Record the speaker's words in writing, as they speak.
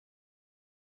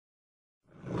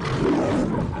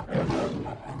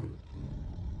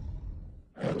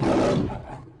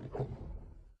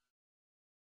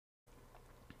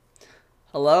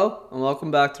Hello, and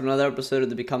welcome back to another episode of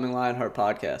the Becoming Lionheart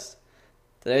podcast.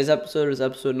 Today's episode is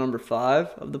episode number 5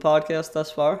 of the podcast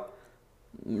thus far.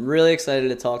 I'm really excited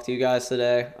to talk to you guys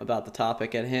today about the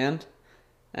topic at hand,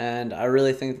 and I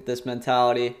really think that this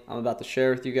mentality I'm about to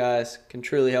share with you guys can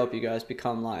truly help you guys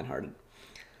become lionhearted.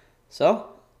 So,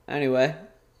 anyway,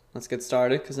 let's get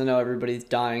started because I know everybody's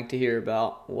dying to hear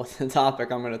about what the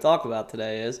topic I'm going to talk about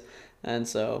today is. And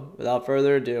so, without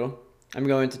further ado, I'm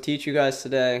going to teach you guys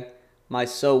today my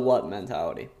so what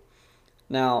mentality.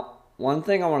 Now, one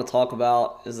thing I want to talk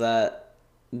about is that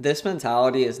this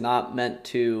mentality is not meant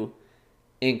to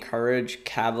encourage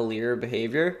cavalier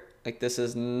behavior. Like, this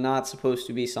is not supposed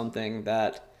to be something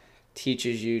that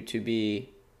teaches you to be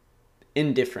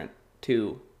indifferent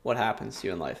to what happens to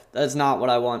you in life. That's not what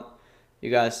I want you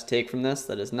guys to take from this.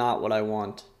 That is not what I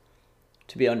want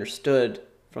to be understood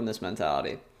from this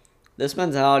mentality. This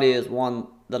mentality is one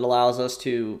that allows us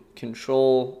to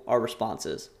control our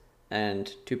responses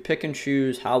and to pick and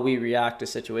choose how we react to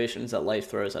situations that life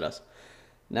throws at us.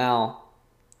 Now,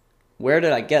 where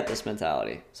did I get this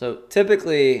mentality? So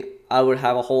typically, I would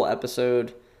have a whole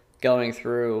episode going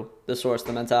through the source of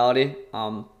the mentality.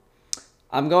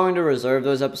 I'm going to reserve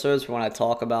those episodes for when I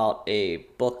talk about a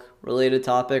book-related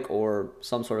topic or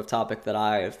some sort of topic that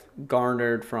I've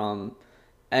garnered from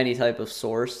any type of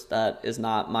source that is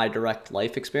not my direct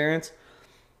life experience.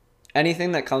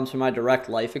 Anything that comes from my direct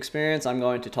life experience, I'm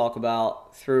going to talk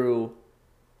about through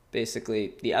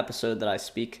basically the episode that I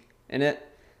speak in it.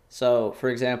 So, for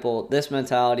example, this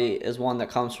mentality is one that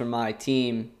comes from my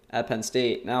team at Penn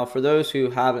State. Now, for those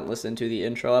who haven't listened to the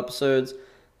intro episodes,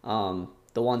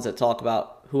 the ones that talk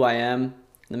about who I am,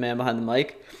 the man behind the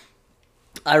mic,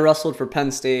 I wrestled for Penn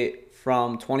State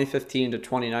from 2015 to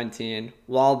 2019.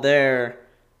 While there,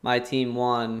 my team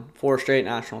won 4 straight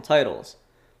national titles.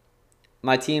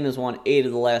 My team has won 8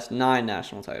 of the last 9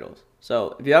 national titles.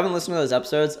 So if you haven't listened to those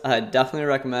episodes, I definitely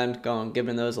recommend going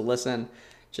giving those a listen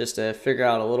just to figure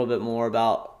out a little bit more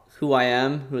about who I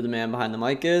am, who the man behind the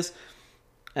mic is.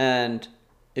 And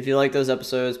if you like those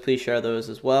episodes, please share those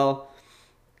as well.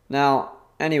 Now,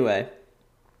 anyway,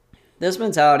 this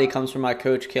mentality comes from my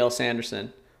coach, Cale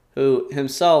Sanderson, who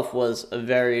himself was a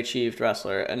very achieved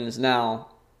wrestler and is now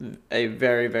a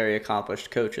very, very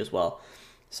accomplished coach as well.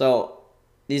 So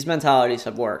these mentalities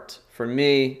have worked for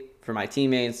me, for my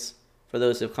teammates, for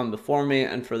those who have come before me,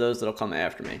 and for those that will come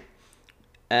after me.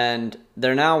 And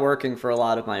they're now working for a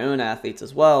lot of my own athletes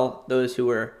as well, those who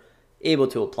were able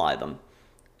to apply them.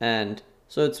 And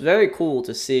so it's very cool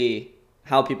to see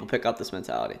how people pick up this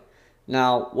mentality.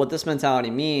 Now, what this mentality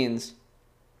means,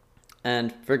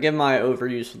 and forgive my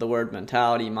overuse of the word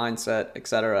mentality, mindset,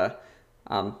 etc.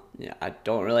 I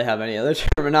don't really have any other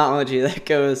terminology that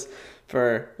goes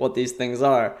for what these things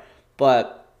are.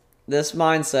 But this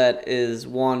mindset is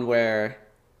one where,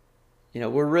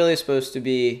 we're really supposed to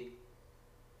be,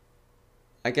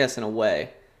 I guess in a way,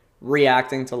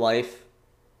 reacting to life.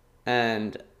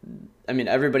 And I mean,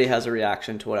 everybody has a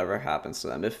reaction to whatever happens to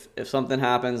them. If something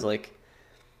happens, like,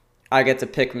 I get to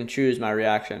pick and choose my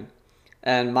reaction.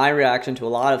 And my reaction to a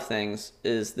lot of things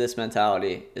is this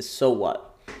mentality is so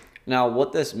what? Now,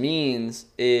 what this means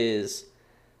is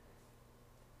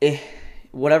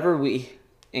whatever we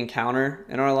encounter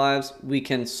in our lives, we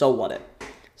can so what it.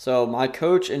 So my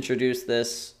coach introduced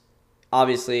this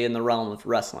obviously in the realm of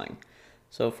wrestling.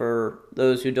 So for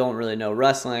those who don't really know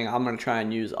wrestling, I'm going to try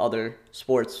and use other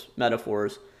sports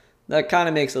metaphors that kind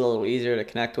of makes it a little easier to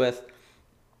connect with.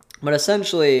 But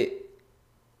essentially,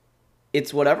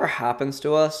 it's whatever happens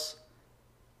to us,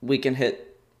 we can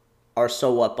hit our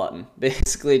so what button.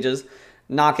 Basically just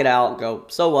knock it out, go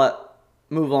so what,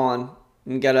 move on,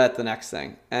 and get at the next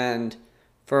thing. And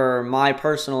for my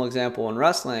personal example in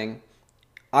wrestling,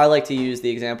 I like to use the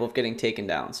example of getting taken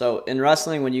down. So in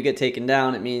wrestling, when you get taken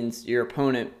down, it means your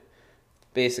opponent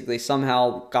basically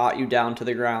somehow got you down to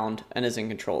the ground and is in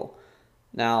control.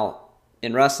 Now,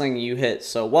 in wrestling, you hit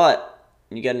so what,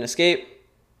 you get an escape,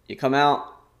 you come out,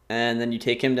 and then you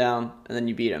take him down, and then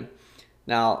you beat him.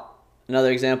 Now,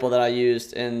 another example that I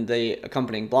used in the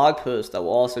accompanying blog post that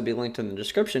will also be linked in the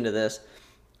description to this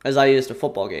is I used a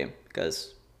football game,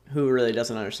 because who really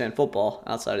doesn't understand football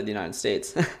outside of the United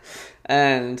States?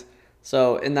 And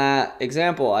so in that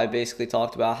example, I basically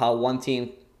talked about how one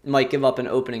team might give up an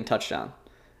opening touchdown.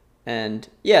 And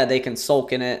yeah, they can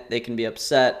sulk in it, they can be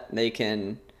upset, they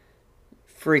can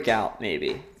freak out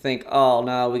maybe. Think, oh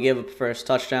no, we gave up the first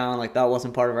touchdown, like that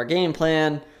wasn't part of our game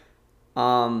plan.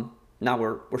 Now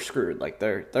we're screwed. Like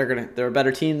they're a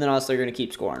better team than us, they're gonna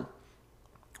keep scoring.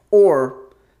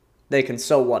 Or they can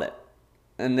so what it.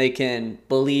 And they can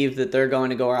believe that they're going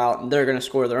to go out and they're going to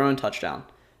score their own touchdown.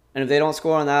 And if they don't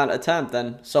score on that attempt,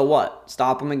 then so what?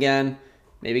 Stop them again,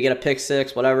 maybe get a pick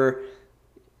six, whatever.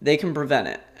 They can prevent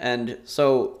it. And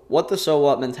so what the so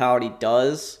what mentality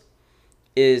does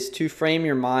is to frame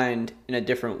your mind in a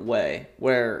different way,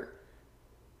 where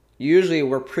usually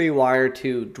we're pre-wired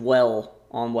to dwell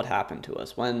on what happened to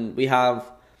us. When we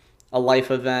have a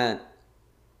life event,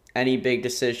 any big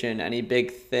decision, any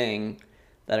big thing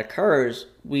that occurs,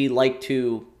 we like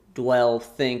to dwell,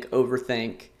 think,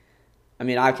 overthink. I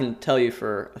mean, I can tell you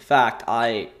for a fact,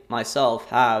 I myself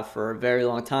have for a very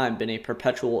long time been a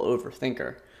perpetual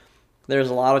overthinker. There's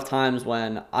a lot of times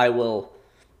when I will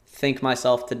think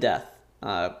myself to death.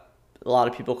 A lot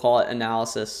of people call it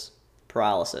analysis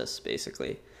paralysis,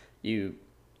 basically. You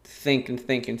think and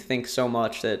think and think so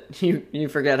much that you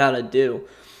forget how to do.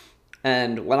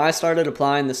 And when I started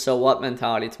applying the so what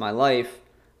mentality to my life,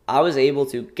 I was able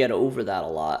to get over that a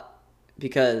lot,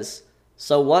 because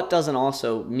so what doesn't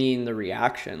also mean the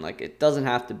reaction. Like, it doesn't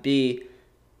have to be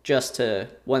just to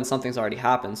when something's already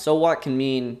happened. So what can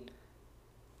mean,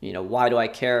 why do I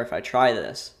care if I try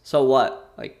this? So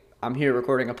what? Like, I'm here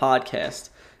recording a podcast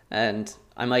and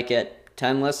I might get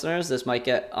 10 listeners. This might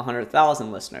get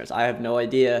 100,000 listeners. I have no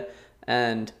idea.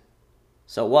 And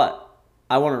so what?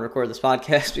 I want to record this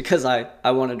podcast because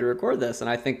I wanted to record this. And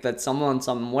I think that someone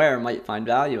somewhere might find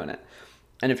value in it.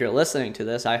 And if you're listening to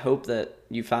this, I hope that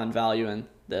you found value in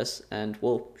this and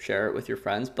will share it with your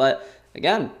friends. But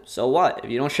again, so what? If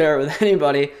you don't share it with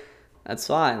anybody, that's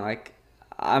fine. Like,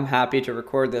 I'm happy to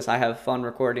record this. I have fun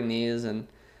recording these and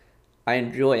I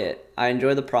enjoy it. I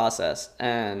enjoy the process.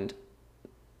 And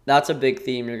that's a big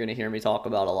theme you're going to hear me talk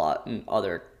about a lot in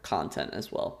other content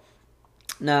as well.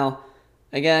 Now,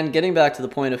 again, getting back to the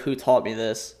point of who taught me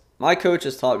this, my coach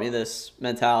has taught me this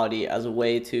mentality as a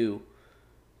way to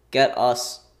get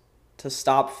us to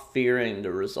stop fearing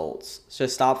the results, to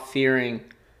stop fearing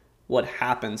what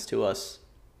happens to us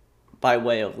by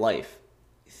way of life.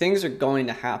 Things are going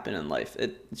to happen in life.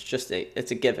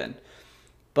 It's a given.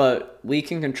 But we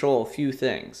can control a few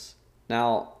things.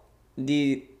 Now,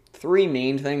 the three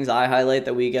main things I highlight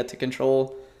that we get to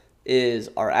control is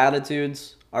our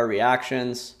attitudes, our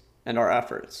reactions, and our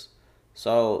efforts.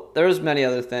 So there's many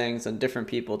other things, and different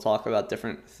people talk about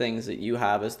different things that you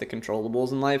have as the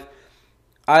controllables in life.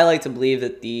 I like to believe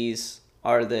that these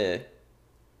are the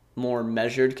more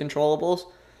measured controllables.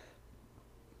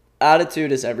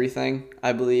 Attitude is everything,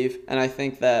 I believe, and I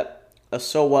think that a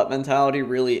so what mentality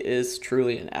really is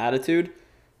truly an attitude,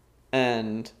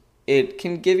 and it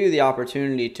can give you the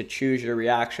opportunity to choose your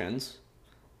reactions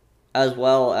as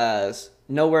well as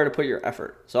know where to put your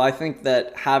effort. So I think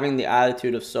that having the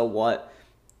attitude of so what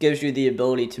gives you the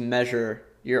ability to measure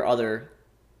your other,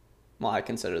 well, I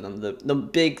consider them the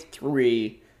big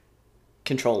three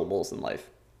controllables in life.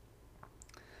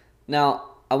 Now,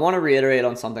 I want to reiterate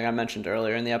on something I mentioned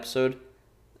earlier in the episode.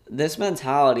 This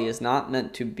mentality is not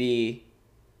meant to be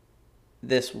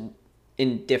this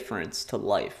indifference to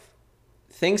life.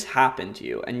 Things happen to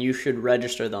you and you should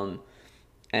register them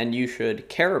and you should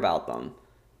care about them.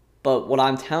 But what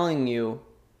I'm telling you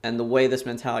and the way this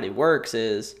mentality works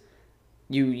is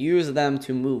you use them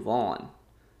to move on.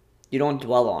 You don't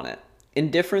dwell on it.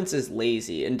 Indifference is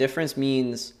lazy. Indifference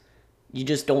means you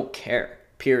just don't care,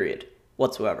 period,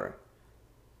 whatsoever.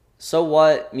 So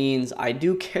what means I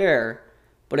do care,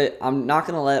 but I'm not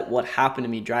going to let what happened to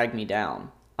me drag me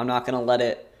down. I'm not going to let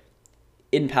it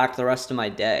impact the rest of my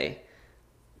day.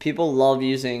 People love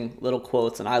using little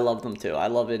quotes, and I love them too. I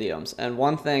love idioms. And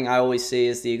one thing I always see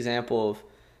is the example of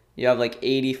you have like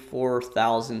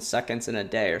 84,000 seconds in a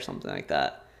day or something like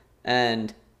that.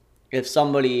 And if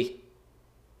somebody,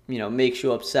 makes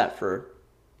you upset for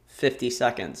 50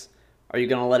 seconds, are you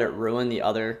going to let it ruin the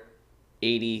other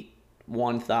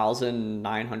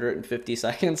 81,950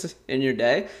 seconds in your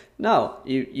day? No,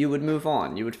 you would move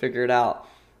on. You would figure it out.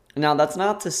 Now, that's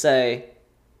not to say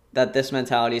that this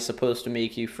mentality is supposed to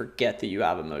make you forget that you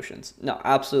have emotions. No,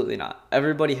 absolutely not.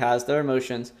 Everybody has their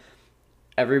emotions.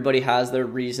 Everybody has their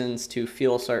reasons to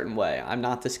feel a certain way. I'm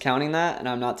not discounting that, and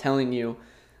I'm not telling you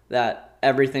that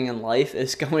everything in life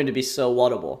is going to be so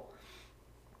whatable.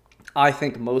 I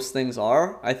think most things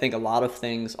are. I think a lot of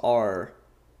things are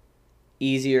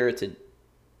easier to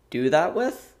do that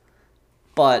with,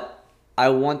 but I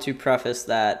want to preface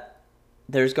that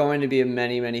there's going to be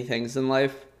many, many things in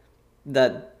life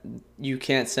that you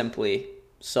can't simply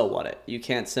so what it. You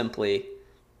can't simply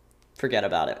forget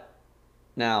about it.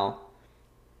 Now,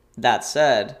 that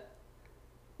said,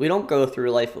 we don't go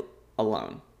through life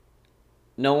alone.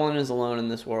 No one is alone in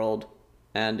this world,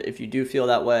 and if you do feel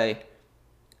that way,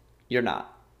 you're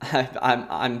not.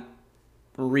 I'm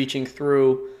reaching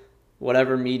through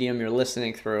whatever medium you're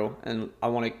listening through, and I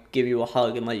want to give you a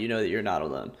hug and let you know that you're not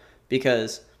alone.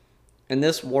 Because in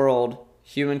this world,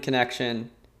 human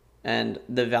connection and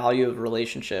the value of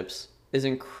relationships is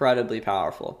incredibly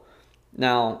powerful.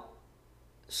 Now,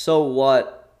 so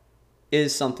what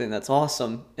is something that's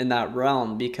awesome in that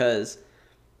realm, because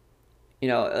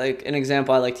like an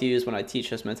example I like to use when I teach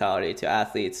this mentality to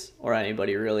athletes or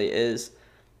anybody really is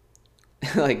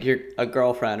like a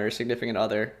girlfriend or a significant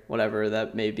other, whatever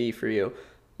that may be for you.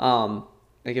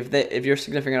 Like if your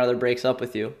significant other breaks up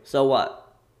with you, so what?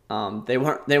 They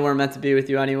weren't meant to be with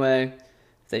you anyway.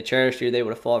 If they cherished you, they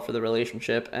would have fought for the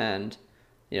relationship, and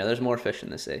there's more fish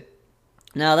in the sea.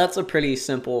 Now that's a pretty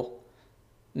simple,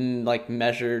 like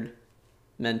measured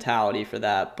mentality for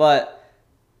that, but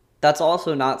that's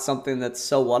also not something that's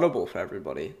so whatable for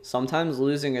everybody. Sometimes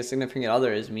losing a significant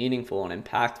other is meaningful and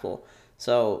impactful.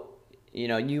 So,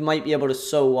 you might be able to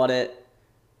so what it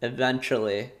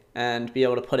eventually and be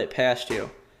able to put it past you.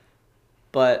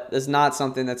 But it's not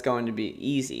something that's going to be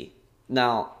easy.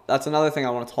 Now, that's another thing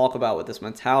I want to talk about with this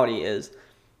mentality is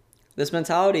this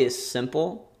mentality is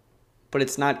simple, but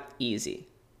it's not easy.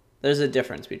 There's a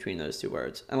difference between those two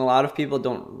words. And a lot of people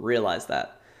don't realize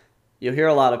that. You'll hear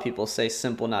a lot of people say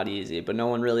simple, not easy, but no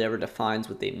one really ever defines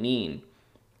what they mean.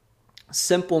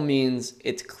 Simple means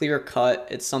it's clear cut.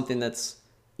 It's something that's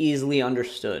easily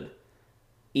understood.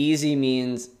 Easy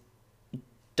means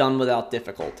done without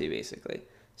difficulty, basically.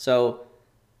 So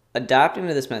adapting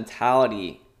to this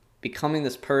mentality, becoming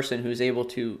this person who's able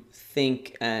to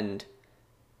think and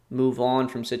move on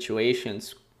from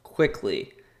situations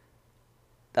quickly,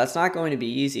 that's not going to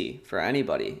be easy for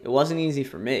anybody. It wasn't easy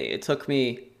for me. It took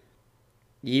me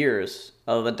years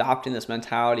of adopting this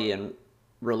mentality and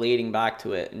relating back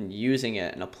to it and using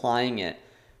it and applying it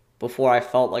before I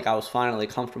felt like I was finally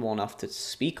comfortable enough to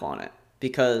speak on it.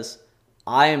 Because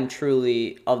I am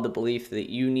truly of the belief that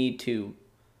you need to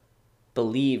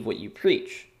believe what you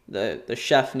preach. The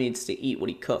chef needs to eat what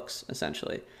he cooks,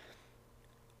 essentially.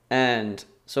 And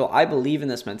so I believe in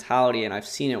this mentality, and I've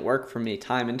seen it work for me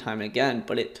time and time again,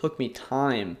 but it took me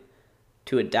time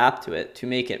to adapt to it, to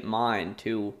make it mine,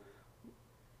 to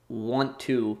want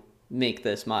to make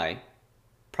this my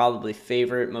probably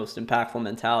favorite, most impactful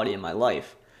mentality in my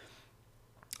life.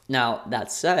 Now,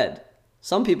 that said,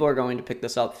 some people are going to pick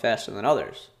this up faster than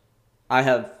others. I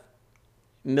have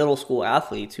middle school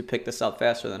athletes who pick this up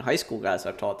faster than high school guys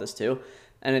I've taught this to,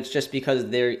 and it's just because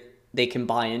they can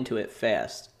buy into it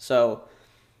fast. So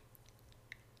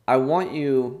I want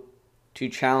you to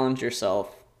challenge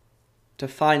yourself to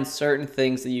find certain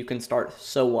things that you can start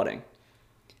so whatting.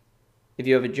 If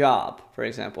you have a job, for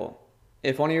example,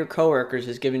 if one of your coworkers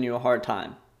is giving you a hard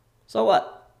time, so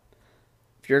what?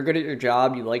 If you're good at your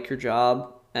job, you like your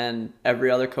job, and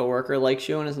every other coworker likes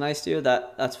you and is nice to you,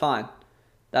 that's fine.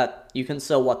 That you can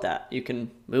so what that. You can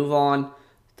move on.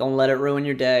 Don't let it ruin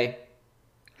your day.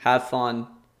 Have fun.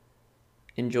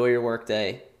 Enjoy your work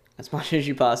day as much as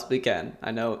you possibly can.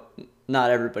 I know not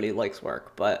everybody likes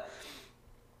work, but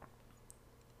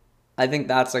I think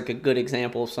that's like a good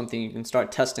example of something you can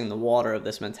start testing the water of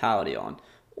this mentality on.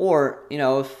 Or,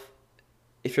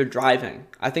 if you're driving,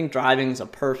 I think driving is a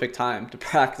perfect time to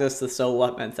practice the so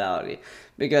what mentality,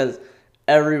 because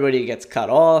everybody gets cut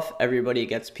off. Everybody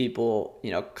gets people,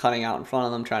 cutting out in front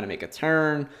of them, trying to make a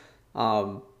turn.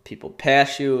 People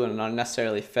pass you in an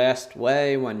unnecessarily fast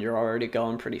way when you're already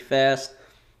going pretty fast.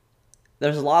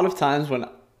 There's a lot of times when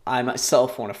I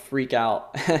myself want to freak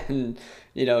out and,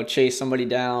 chase somebody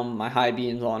down, my high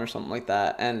beams on or something like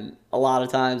that. And a lot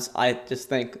of times I just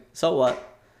think, so what?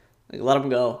 Like, let them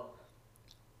go.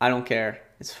 I don't care.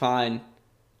 It's fine.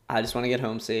 I just want to get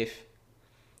home safe.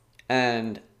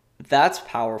 And that's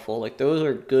powerful. Like, those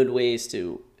are good ways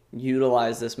to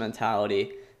utilize this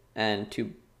mentality and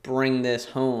to bring this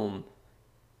home.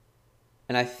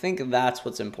 And I think that's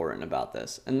what's important about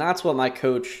this. And that's what my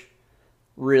coach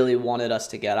really wanted us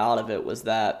to get out of it, was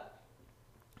that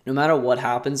no matter what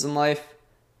happens in life,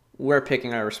 we're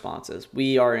picking our responses.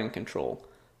 We are in control.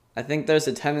 I think there's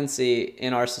a tendency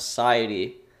in our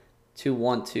society to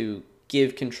want to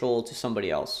give control to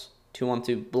somebody else, to want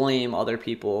to blame other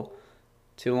people,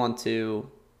 to want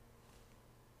to,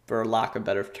 for lack of a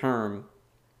better term,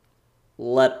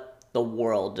 let the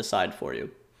world decide for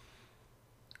you.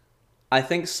 I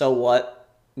think so what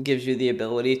gives you the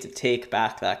ability to take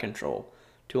back that control,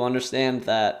 to understand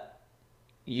that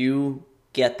you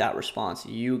get that response.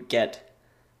 You get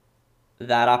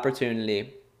that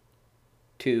opportunity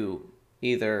to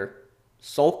either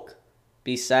sulk,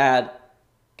 be sad,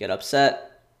 get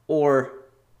upset, or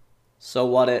so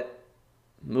what it,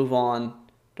 move on,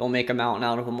 don't make a mountain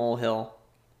out of a molehill.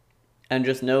 And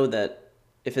just know that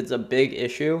if it's a big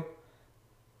issue,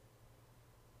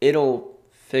 it'll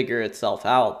figure itself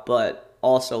out. But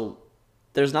also,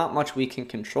 there's not much we can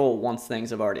control once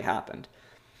things have already happened.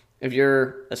 If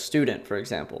you're a student, for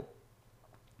example,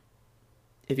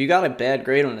 if you got a bad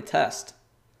grade on a test,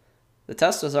 the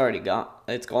test is already gone.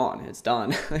 It's gone. It's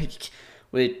done.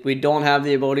 we don't have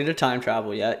the ability to time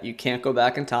travel yet. You can't go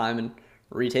back in time and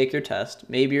retake your test.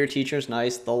 Maybe your teacher's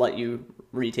nice. They'll let you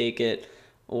retake it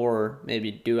or maybe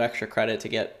do extra credit to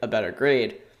get a better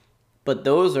grade. But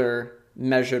those are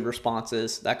measured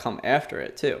responses that come after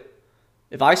it too.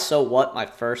 If I so what my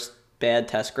first bad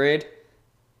test grade,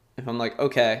 if I'm like,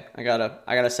 okay, I got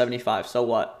a 75, so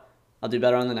what? I'll do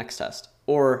better on the next test.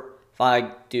 Or if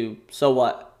I do, so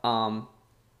what?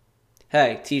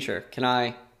 Hey, teacher, can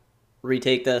I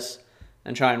retake this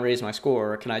and try and raise my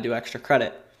score? Or can I do extra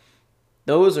credit?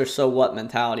 Those are so what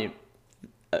mentality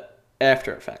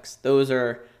after effects. Those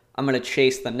are, I'm going to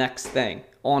chase the next thing,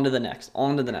 on to the next,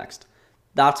 on to the next.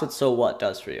 That's what so what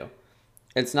does for you.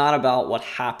 It's not about what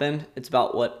happened. It's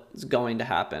about what's going to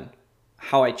happen,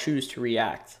 how I choose to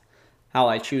react, how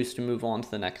I choose to move on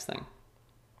to the next thing.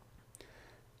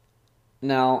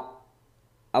 Now,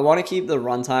 I want to keep the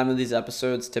runtime of these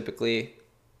episodes typically.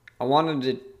 I wanted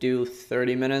to do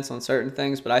 30 minutes on certain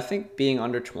things, but I think being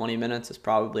under 20 minutes is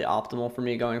probably optimal for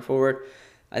me going forward.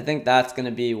 I think that's going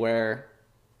to be where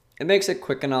it makes it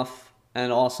quick enough,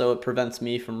 and also it prevents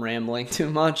me from rambling too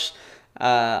much.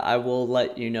 I will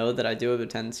let you know that I do have a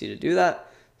tendency to do that.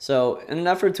 So in an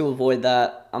effort to avoid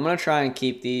that, I'm going to try and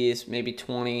keep these maybe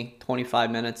 20,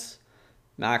 25 minutes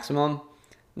maximum.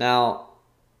 Now,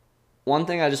 one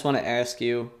thing I just want to ask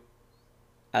you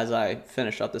as I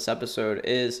finish up this episode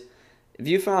is if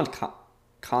you found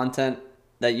content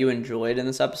that you enjoyed in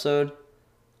this episode,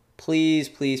 please,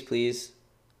 please, please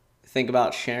think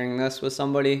about sharing this with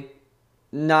somebody.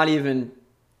 Not even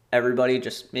everybody,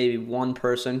 just maybe one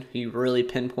person who you really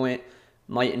pinpoint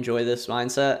might enjoy this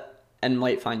mindset and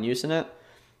might find use in it.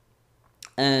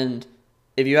 And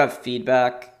if you have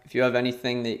feedback, if you have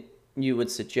anything that you would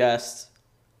suggest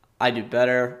I do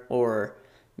better, or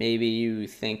maybe you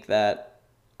think that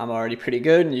I'm already pretty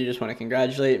good and you just want to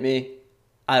congratulate me,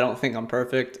 I don't think I'm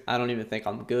perfect. I don't even think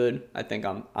I'm good. I think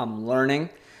I'm learning.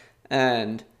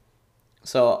 And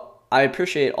so I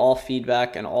appreciate all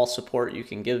feedback and all support you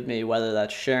can give me, whether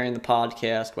that's sharing the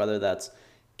podcast, whether that's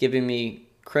giving me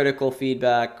critical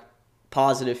feedback,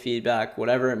 positive feedback,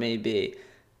 whatever it may be.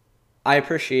 I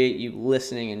appreciate you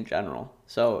listening in general.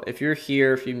 So if you're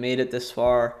here, if you made it this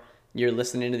far, you're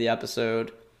listening to the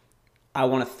episode, I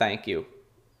want to thank you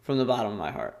from the bottom of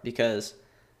my heart, because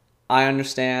I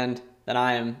understand that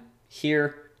I am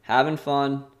here having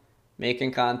fun,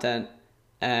 making content,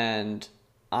 and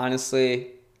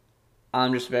honestly,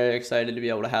 I'm just very excited to be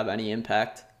able to have any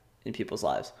impact in people's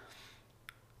lives.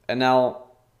 And now,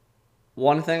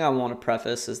 one thing I want to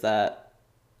preface is that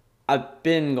I've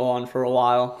been gone for a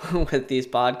while with these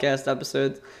podcast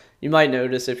episodes. You might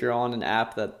notice if you're on an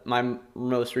app that my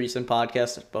most recent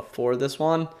podcast before this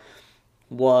one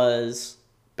was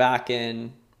back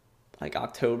in like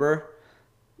October.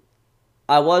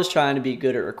 I was trying to be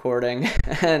good at recording,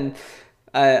 and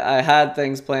I had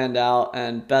things planned out,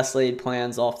 and best laid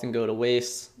plans often go to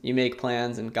waste. You make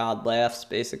plans and God laughs,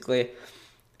 basically.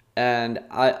 And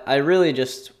I really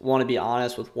just want to be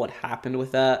honest with what happened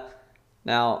with that.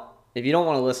 Now, if you don't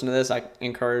want to listen to this, I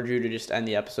encourage you to just end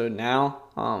the episode now.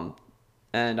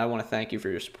 And I want to thank you for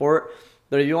your support.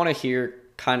 But if you want to hear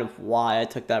kind of why I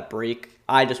took that break,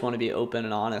 I just want to be open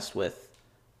and honest with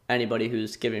anybody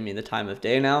who's giving me the time of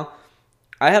day now.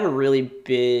 I had a really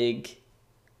big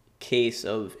case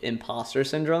of imposter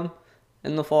syndrome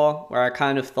in the fall, where I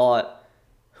kind of thought,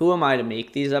 who am I to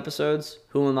make these episodes?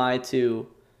 Who am I to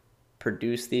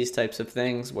produce these types of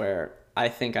things where I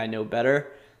think I know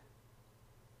better?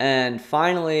 And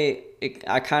finally,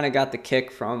 I kind of got the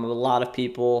kick from a lot of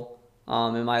people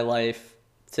in my life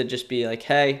to just be like,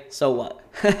 hey, so what?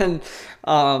 And,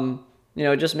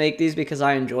 just make these because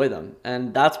I enjoy them.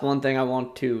 And that's one thing I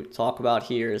want to talk about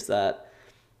here, is that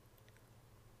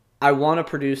I want to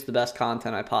produce the best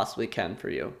content I possibly can for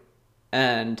you.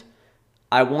 And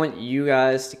I want you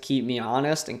guys to keep me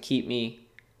honest and keep me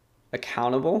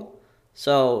accountable.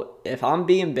 So if I'm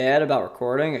being bad about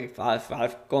recording, if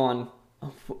I've gone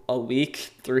a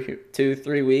week,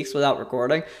 3 weeks without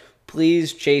recording,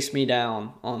 please chase me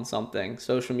down on something,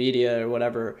 social media or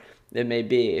whatever it may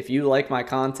be. If you like my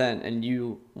content and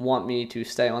you want me to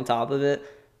stay on top of it,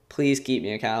 please keep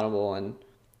me accountable. And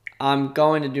I'm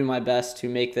going to do my best to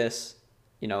make this,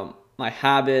 my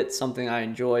habit, something I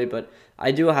enjoy, but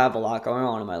I do have a lot going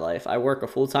on in my life. I work a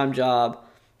full-time job.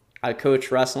 I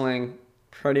coach wrestling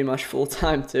pretty much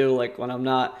full-time too. Like when I'm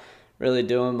not really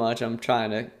doing much, I'm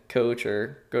trying to coach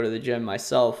or go to the gym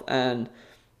myself. And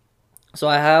so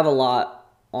I have a lot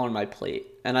on my plate,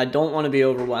 and I don't want to be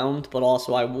overwhelmed, but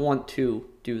also I want to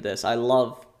do this. I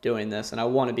love doing this, and I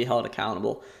want to be held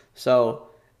accountable. So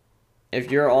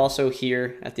if you're also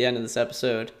here at the end of this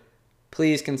episode,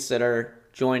 please consider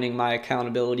joining my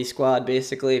accountability squad.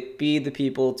 Basically, be the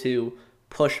people to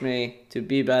push me to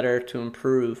be better, to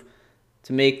improve,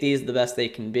 to make these the best they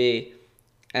can be,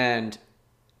 and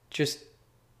just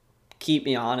keep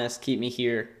me honest, keep me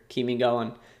here, keep me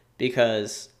going,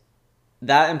 because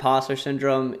that imposter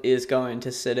syndrome is going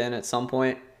to sit in at some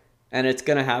point, and it's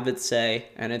going to have its say,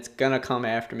 and it's going to come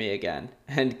after me again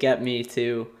and get me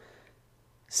to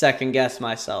second guess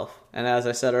myself. And as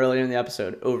I said earlier in the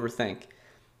episode, overthink.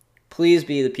 Please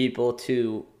be the people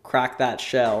to crack that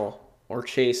shell or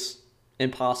chase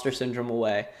imposter syndrome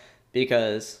away,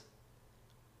 because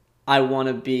I want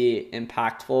to be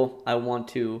impactful. I want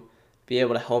to be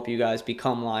able to help you guys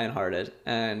become Lionhearted.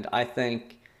 And I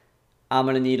think I'm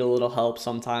going to need a little help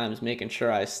sometimes making sure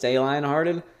I stay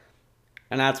Lionhearted.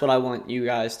 And that's what I want you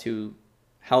guys to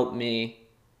help me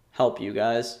help you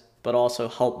guys, but also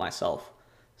help myself.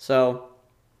 So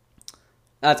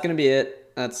that's going to be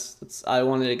it. I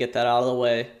wanted to get that out of the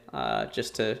way,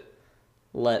 just to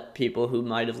let people who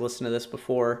might have listened to this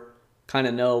before kind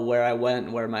of know where I went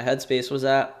and where my headspace was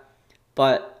at.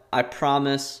 But I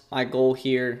promise my goal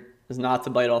here is not to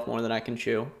bite off more than I can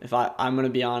chew. I'm going to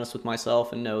be honest with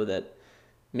myself and know that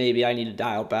maybe I need to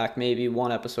dial back, maybe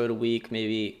 1 episode a week,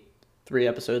 maybe 3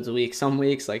 episodes a week, some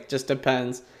weeks, like just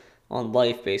depends on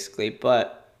life basically.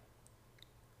 But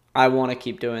I want to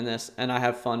keep doing this, and I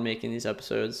have fun making these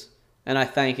episodes. And I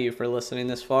thank you for listening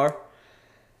this far.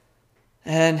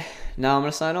 And now I'm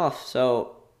going to sign off.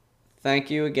 So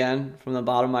thank you again from the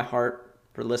bottom of my heart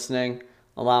for listening,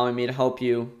 allowing me to help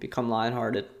you become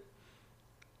Lionhearted.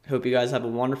 Hope you guys have a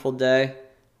wonderful day.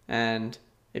 And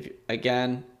if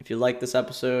you like this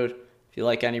episode, if you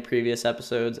like any previous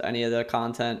episodes, any of the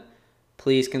content,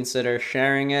 please consider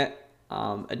sharing it.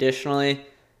 Additionally,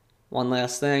 one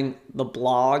last thing, the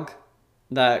blog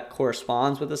that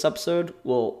corresponds with this episode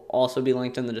will also be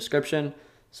linked in the description.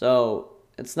 So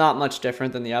it's not much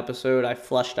different than the episode. I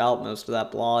fleshed out most of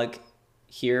that blog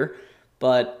here,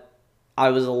 but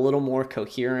I was a little more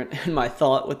coherent in my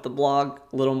thought with the blog,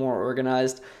 a little more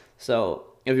organized. So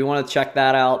if you want to check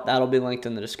that out, that'll be linked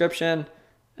in the description,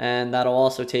 and that'll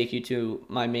also take you to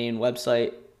my main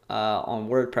website on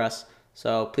WordPress.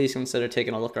 So please consider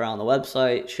taking a look around the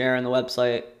website, sharing the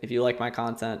website if you like my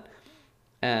content.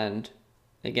 And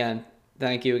again,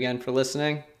 thank you again for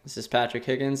listening. This is Patrick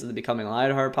Higgins of the Becoming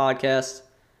Lionheart podcast.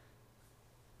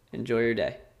 Enjoy your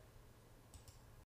day.